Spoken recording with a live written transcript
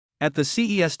At the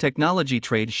CES technology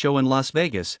trade show in Las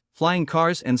Vegas, flying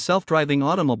cars and self-driving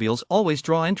automobiles always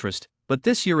draw interest, but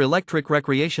this year electric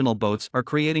recreational boats are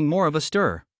creating more of a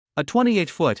stir. A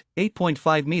 28-foot,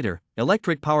 8.5-meter,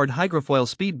 electric-powered hydrofoil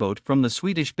speedboat from the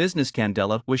Swedish business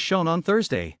Candela was shown on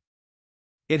Thursday.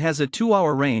 It has a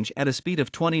 2-hour range at a speed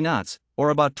of 20 knots, or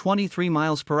about 23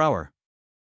 miles per hour.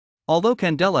 Although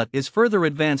Candela is further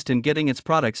advanced in getting its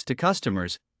products to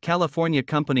customers, California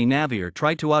company Navier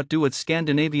tried to outdo its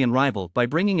Scandinavian rival by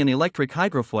bringing an electric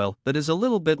hydrofoil that is a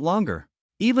little bit longer.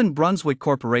 Even Brunswick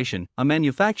Corporation, a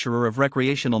manufacturer of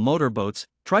recreational motorboats,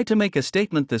 tried to make a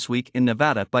statement this week in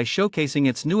Nevada by showcasing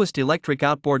its newest electric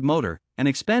outboard motor, an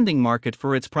expanding market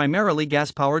for its primarily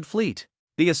gas-powered fleet.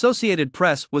 The Associated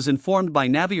Press was informed by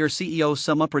Navier CEO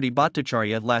Samaprati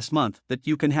Bhattacharya last month that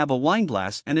you can have a wine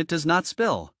glass and it does not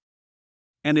spill.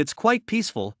 And it's quite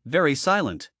peaceful, very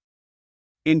silent.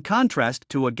 In contrast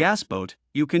to a gas boat,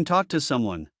 you can talk to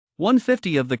someone.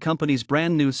 150 of the company's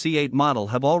brand new C8 model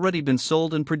have already been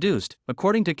sold and produced,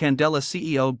 according to Candela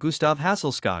CEO Gustav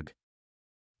Hasselskog.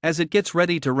 As it gets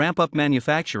ready to ramp up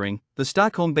manufacturing, the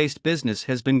Stockholm-based business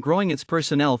has been growing its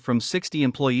personnel from 60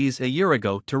 employees a year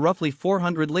ago to roughly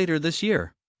 400 later this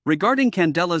year. Regarding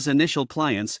Candela's initial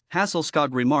clients, Hasselskog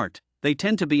remarked, they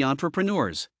tend to be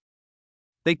entrepreneurs.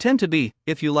 They tend to be,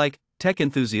 if you like, tech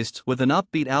enthusiasts with an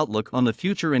upbeat outlook on the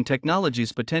future and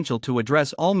technology's potential to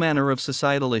address all manner of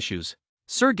societal issues.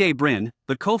 Sergey Brin,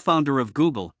 the co-founder of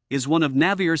Google, is one of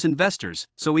Navier's investors,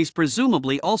 so he's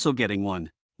presumably also getting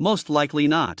one. Most likely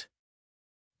not.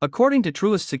 According to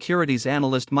Truist Securities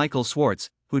analyst Michael Swartz,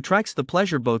 who tracks the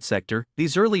pleasure boat sector,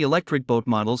 these early electric boat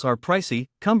models are pricey,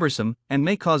 cumbersome, and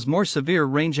may cause more severe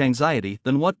range anxiety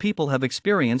than what people have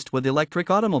experienced with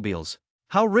electric automobiles.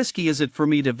 How risky is it for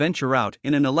me to venture out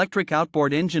in an electric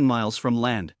outboard engine miles from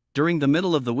land, during the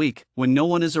middle of the week, when no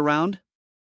one is around?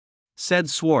 Said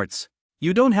Swartz.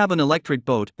 You don't have an electric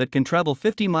boat that can travel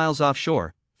 50 miles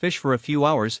offshore, fish for a few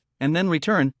hours, and then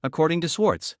return, according to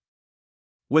Swartz.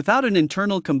 Without an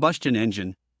internal combustion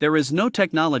engine, there is no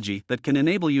technology that can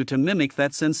enable you to mimic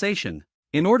that sensation.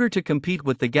 In order to compete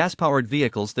with the gas-powered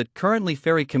vehicles that currently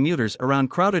ferry commuters around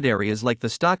crowded areas like the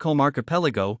Stockholm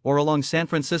Archipelago or along San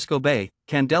Francisco Bay,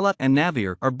 Candela and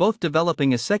Navier are both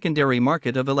developing a secondary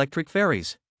market of electric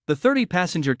ferries. The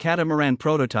 30-passenger catamaran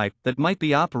prototype that might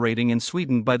be operating in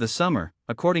Sweden by the summer,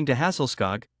 according to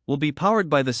Hasselskog, will be powered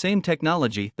by the same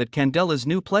technology that Candela's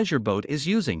new pleasure boat is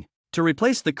using. To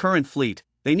replace the current fleet,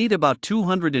 they need about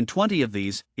 220 of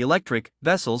these electric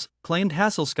vessels, claimed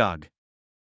Hasselskog.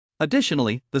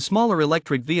 Additionally, the smaller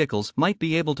electric vehicles might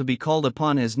be able to be called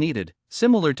upon as needed,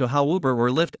 similar to how Uber or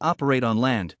Lyft operate on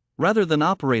land, rather than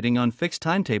operating on fixed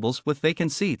timetables with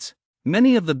vacant seats.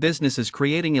 Many of the businesses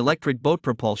creating electric boat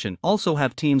propulsion also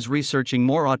have teams researching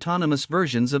more autonomous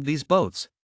versions of these boats.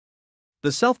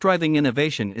 The self-driving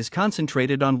innovation is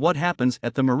concentrated on what happens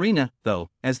at the marina,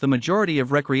 though, as the majority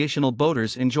of recreational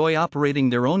boaters enjoy operating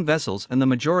their own vessels and the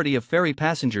majority of ferry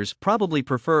passengers probably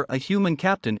prefer a human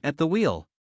captain at the wheel.